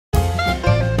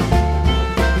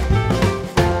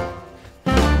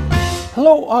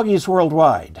Hello, Augies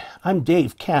Worldwide. I'm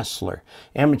Dave Kassler,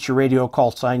 amateur radio call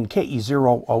sign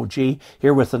KE0OG,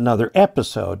 here with another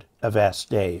episode of Ask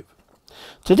Dave.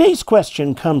 Today's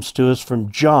question comes to us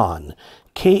from John,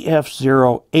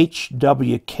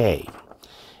 KF0HWK.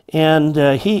 And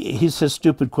he says,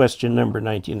 stupid question number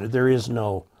 19. There is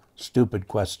no stupid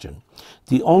question.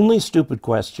 The only stupid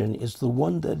question is the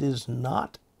one that is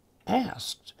not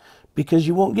asked, because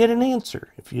you won't get an answer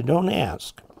if you don't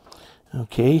ask.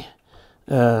 Okay.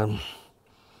 I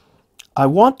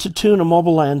want to tune a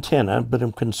mobile antenna, but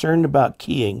I'm concerned about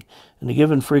keying in a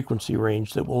given frequency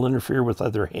range that will interfere with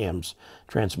other hams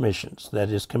transmissions. That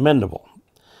is commendable.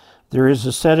 There is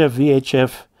a set of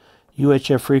VHF,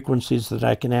 UHF frequencies that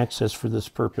I can access for this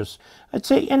purpose. I'd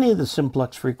say any of the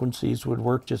Simplex frequencies would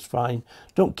work just fine.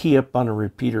 Don't key up on a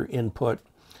repeater input.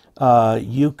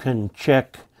 You can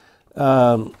check,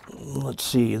 let's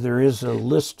see, there is a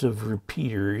list of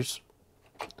repeater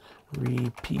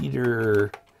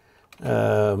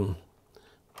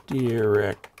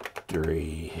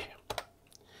directory.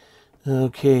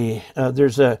 Okay,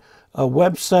 there's a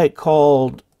website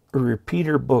called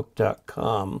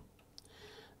repeaterbook.com.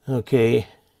 Okay,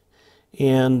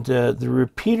 and the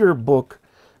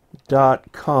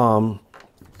repeaterbook.com,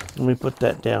 let me put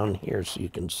that down here so you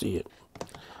can see it.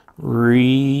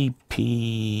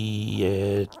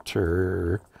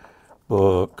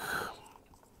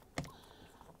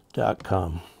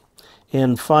 Repeaterbook.com,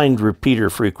 and find repeater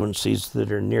frequencies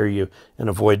that are near you and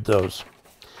avoid those.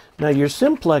 Now, your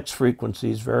Simplex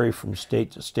frequencies vary from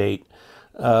state to state,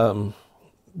 but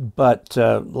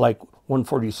like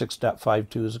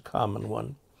 146.52 is a common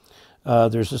one.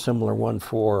 There's a similar one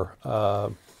for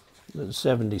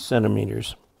 70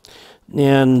 centimeters.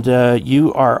 And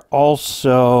you are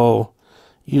also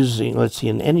using, let's see,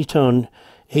 an Anytone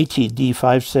ATD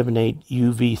 578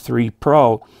 UV3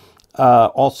 Pro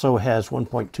also has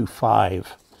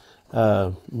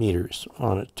 1.25 meters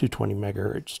on it, 220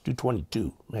 megahertz,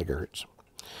 222 megahertz.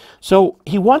 So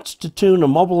he wants to tune a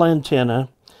mobile antenna.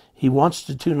 He wants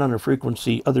to tune on a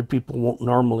frequency other people won't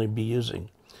normally be using.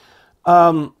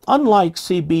 Unlike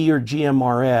CB or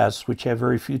GMRS, which have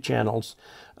very few channels,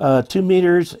 2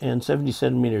 meters and 70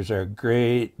 centimeters are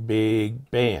great big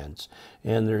bands.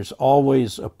 And there's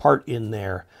always a part in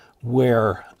there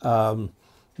where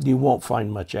you won't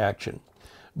find much action.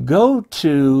 Go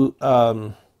to,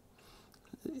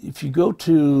 if you go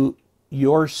to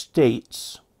your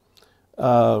state's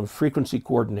frequency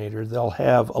coordinator, they'll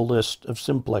have a list of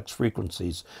Simplex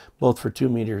frequencies, both for 2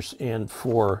 meters and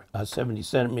for 70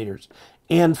 centimeters,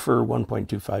 and for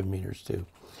 1.25 meters too.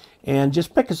 And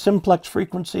just pick a Simplex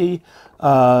frequency.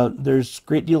 There's a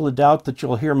great deal of doubt that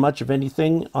you'll hear much of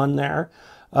anything on there.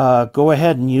 Go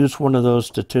ahead and use one of those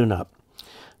to tune up.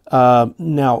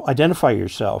 Now, identify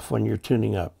yourself when you're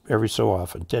tuning up every so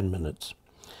often, 10 minutes.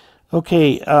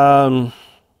 Okay. All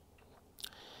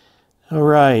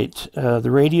right.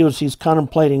 The radios he's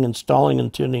contemplating installing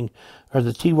and tuning are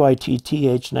the TYT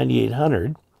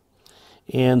TH9800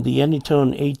 and the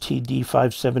Anytone ATD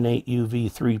 578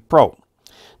 UV3 Pro.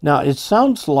 Now, it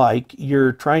sounds like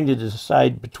you're trying to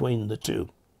decide between the two,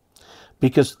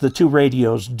 because the two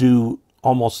radios do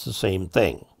almost the same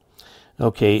thing.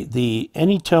 Okay, the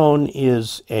Anytone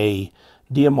is a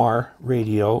DMR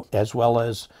radio as well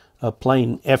as a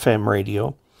plain FM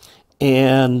radio.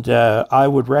 And I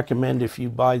would recommend, if you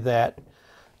buy that,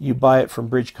 you buy it from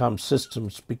Bridgecom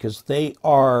Systems, because they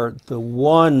are the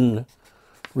one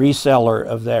reseller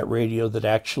of that radio that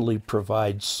actually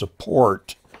provides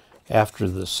support after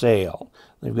the sale.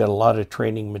 They've got a lot of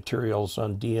training materials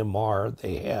on DMR.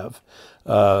 They have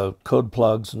code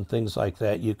plugs and things like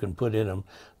that you can put in them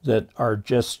that are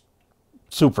just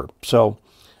super. So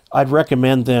I'd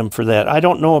recommend them for that. I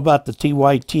don't know about the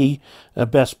TYT,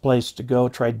 best place to go.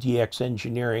 Try DX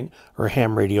Engineering or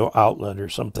Ham Radio Outlet or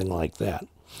something like that.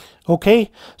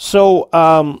 Okay,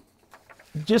 so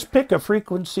just pick a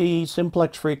frequency,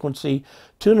 Simplex frequency,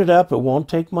 tune it up. It won't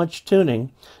take much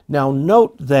tuning. Now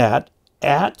note that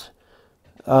at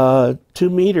 2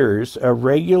 meters, a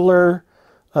regular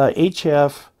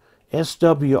HF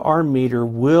SWR meter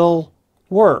will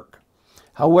work.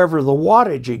 However, the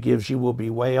wattage it gives you will be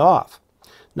way off.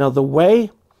 Now, the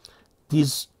way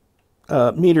these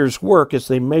meters work is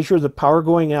they measure the power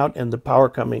going out and the power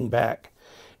coming back.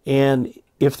 And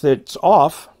if it's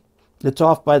off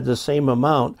by the same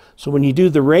amount. So when you do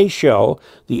the ratio,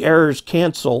 the errors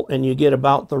cancel and you get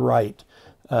about the right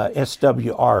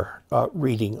SWR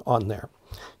reading on there.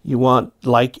 You want,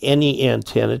 like any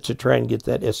antenna, to try and get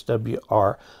that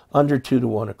SWR under 2 to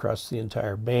 1 across the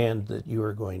entire band that you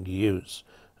are going to use.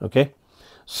 Okay?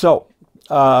 So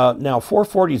Now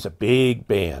 440 is a big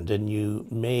band, and you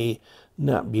may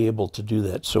not be able to do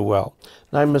that so well.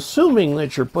 And I'm assuming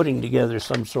that you're putting together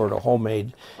some sort of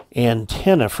homemade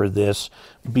antenna for this,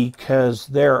 because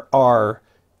there are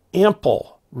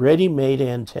ample ready-made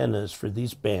antennas for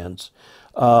these bands.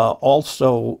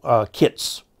 Also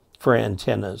kits for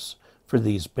antennas for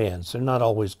these bands. They're not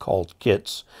always called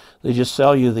kits. They just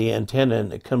sell you the antenna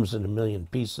and it comes in a million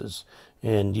pieces,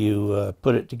 and you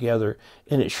put it together,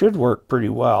 and it should work pretty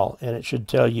well, and it should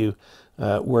tell you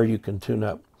where you can tune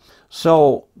up.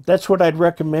 So that's what I'd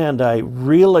recommend. I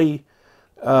really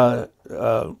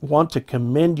want to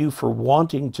commend you for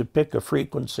wanting to pick a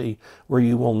frequency where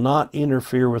you will not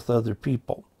interfere with other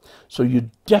people. So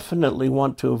you definitely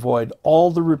want to avoid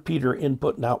all the repeater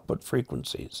input and output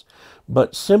frequencies.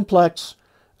 But Simplex,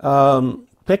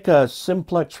 pick a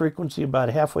Simplex frequency about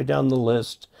halfway down the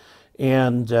list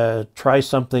and try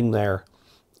something there.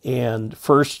 And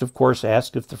first, of course,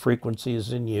 ask if the frequency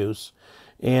is in use,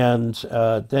 and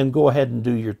then go ahead and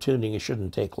do your tuning. It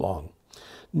shouldn't take long.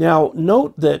 Now,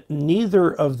 note that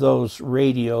neither of those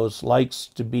radios likes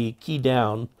to be key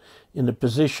down in a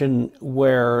position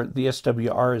where the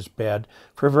SWR is bad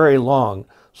for very long.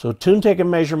 So tune, take a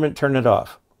measurement, turn it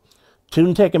off.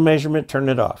 Tune, take a measurement, turn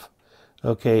it off.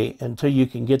 Okay, until you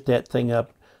can get that thing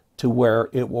up to where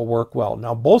it will work well.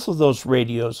 Now, both of those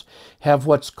radios have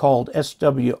what's called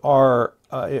SWR,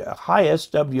 high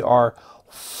SWR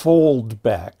fold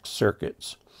back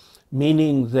circuits,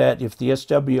 meaning that if the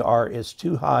SWR is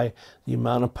too high, the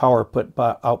amount of power put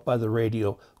out by the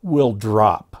radio will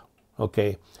drop.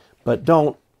 Okay, but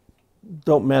don't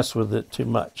mess with it too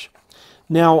much.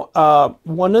 Now,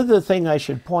 one other thing I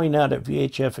should point out at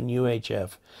VHF and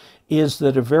UHF is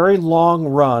that a very long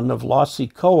run of lossy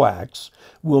coax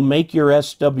will make your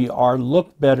SWR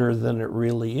look better than it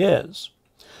really is.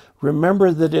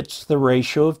 Remember that it's the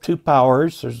ratio of two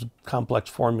powers. There's a complex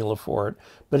formula for it,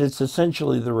 but it's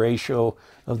essentially the ratio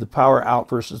of the power out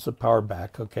versus the power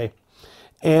back, okay?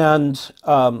 And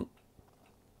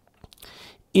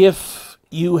if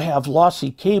you have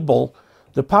lossy cable,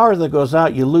 the power that goes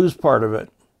out, you lose part of it.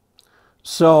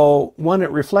 So when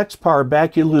it reflects power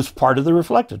back, you lose part of the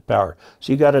reflected power.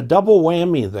 So you got a double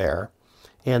whammy there,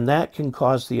 and that can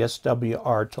cause the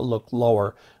SWR to look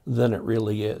lower than it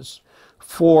really is.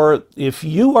 For if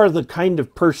you are the kind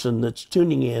of person that's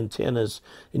tuning antennas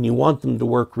and you want them to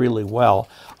work really well,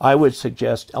 I would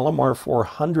suggest LMR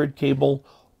 400 cable,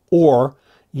 or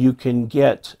you can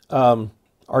get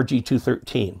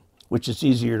RG213, which is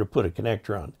easier to put a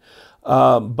connector on.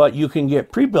 But you can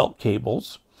get pre-built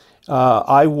cables.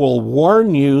 I will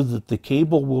warn you that the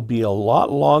cable will be a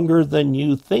lot longer than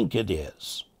you think it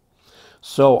is.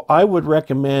 So I would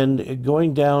recommend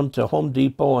going down to Home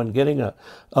Depot and getting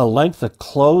a length of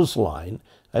clothesline.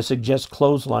 I suggest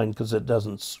clothesline because it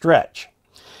doesn't stretch.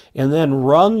 And then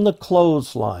run the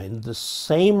clothesline the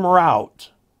same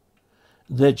route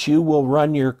that you will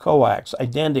run your coax,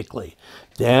 identically.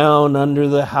 Down under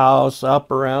the house,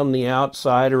 up around the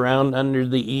outside, around under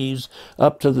the eaves,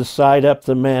 up to the side, up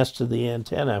the mast of the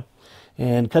antenna.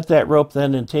 And cut that rope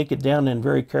then and take it down and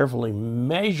very carefully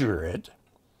measure it.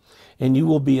 And you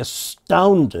will be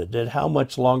astounded at how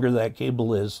much longer that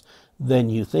cable is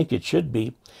than you think it should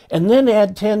be. And then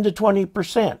add 10 to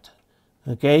 20%,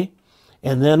 okay?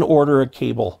 And then order a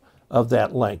cable of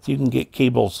that length. You can get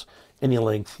cables any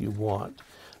length you want.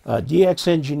 DX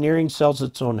Engineering sells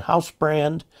its own house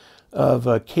brand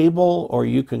of cable, or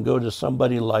you can go to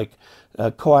somebody like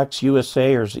Coax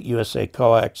USA, or is it USA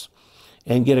Coax,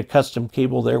 and get a custom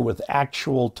cable there with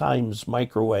actual times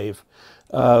microwave.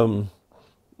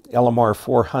 LMR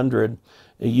 400,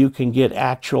 you can get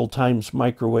actual times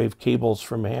microwave cables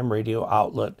from Ham Radio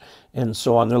Outlet and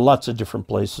so on. There are lots of different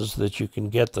places that you can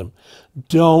get them.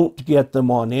 Don't get them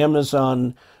on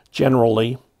Amazon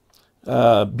generally,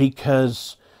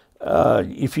 because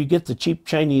if you get the cheap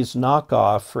Chinese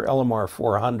knockoff for LMR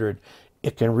 400,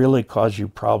 it can really cause you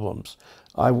problems.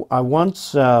 I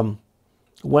once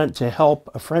went to help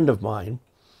a friend of mine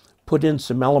put in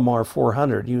some LMR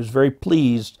 400. He was very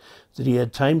pleased that he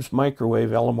had times microwave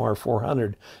LMR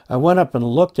 400. I went up and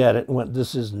looked at it and went,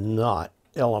 this is not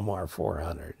LMR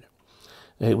 400.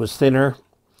 It was thinner,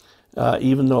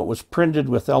 even though it was printed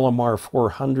with LMR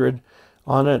 400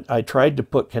 on it. I tried to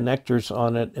put connectors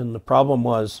on it, and the problem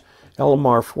was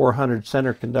LMR 400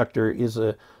 center conductor is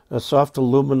a soft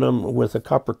aluminum with a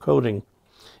copper coating,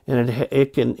 and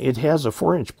it has a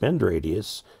 4-inch bend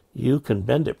radius. You can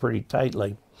bend it pretty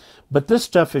tightly. But this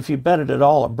stuff, if you bent it at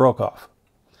all, it broke off.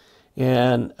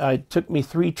 And it took me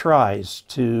 3 tries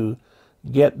to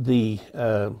get the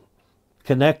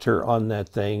connector on that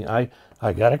thing. I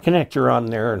I got a connector on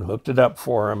there and hooked it up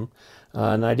for him.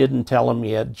 And I didn't tell him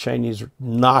he had Chinese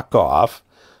knockoff,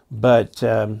 but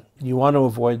you want to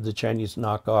avoid the Chinese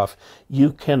knockoff.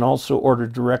 You can also order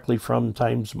directly from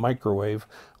Times Microwave,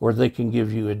 or they can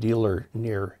give you a dealer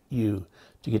near you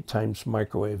to get Times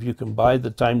Microwave. You can buy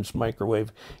the Times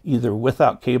Microwave either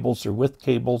without cables or with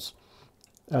cables.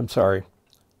 I'm sorry,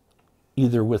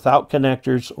 either without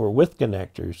connectors or with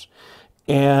connectors.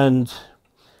 And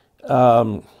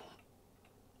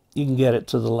you can get it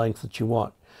to the length that you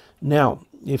want. Now,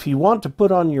 if you want to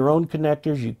put on your own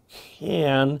connectors, you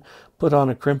can put on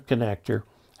a crimp connector.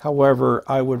 However,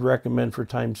 I would recommend for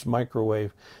Times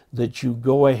Microwave that you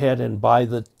go ahead and buy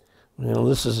the,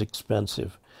 this is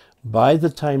expensive, buy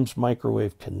the Times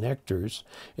Microwave connectors,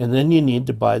 and then you need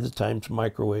to buy the Times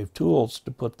Microwave tools to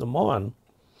put them on.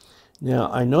 Now,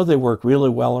 I know they work really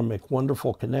well and make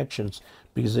wonderful connections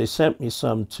because they sent me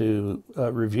some to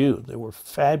review. They were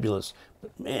fabulous,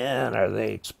 but man, are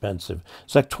they expensive.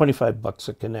 It's like 25 bucks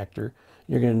a connector.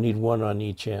 You're going to need one on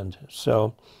each end.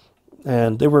 So,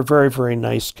 and they were very, very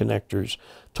nice connectors.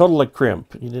 Totally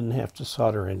crimp. You didn't have to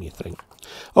solder anything.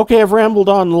 Okay, I've rambled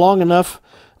on long enough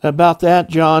about that,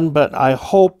 John, but I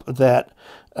hope that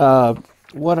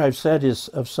what I've said is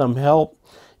of some help.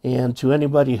 And to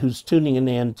anybody who's tuning an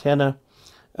antenna,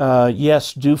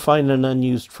 yes, do find an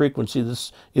unused frequency.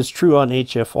 This is true on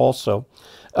HF also.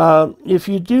 If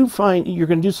you do find you're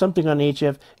going to do something on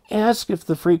HF, ask if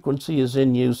the frequency is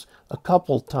in use a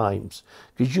couple times,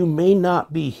 because you may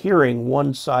not be hearing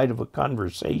one side of a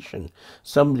conversation.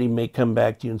 Somebody may come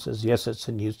back to you and says, yes, it's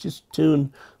in use. Just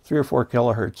tune 3 or 4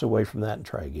 kilohertz away from that and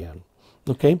try again.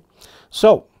 Okay,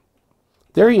 so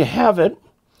there you have it.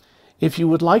 If you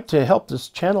would like to help this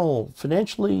channel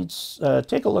financially,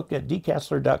 take a look at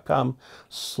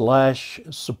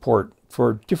dcasler.com/support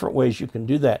for different ways you can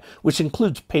do that, which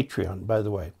includes Patreon, by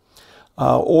the way.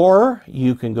 Or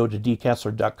you can go to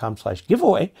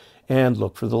dcasler.com/giveaway and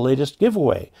look for the latest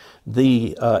giveaway.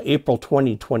 The April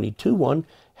 2022 one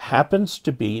happens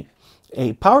to be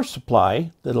a power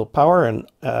supply that'll power an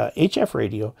HF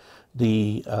radio,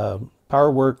 the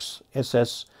PowerWorks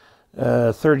SS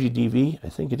 30DV, I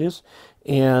think it is,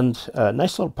 and a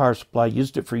nice little power supply.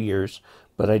 Used it for years,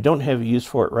 but I don't have a use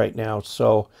for it right now,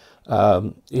 so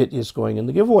it is going in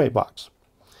the giveaway box.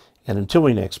 And until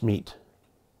we next meet,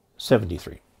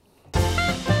 73.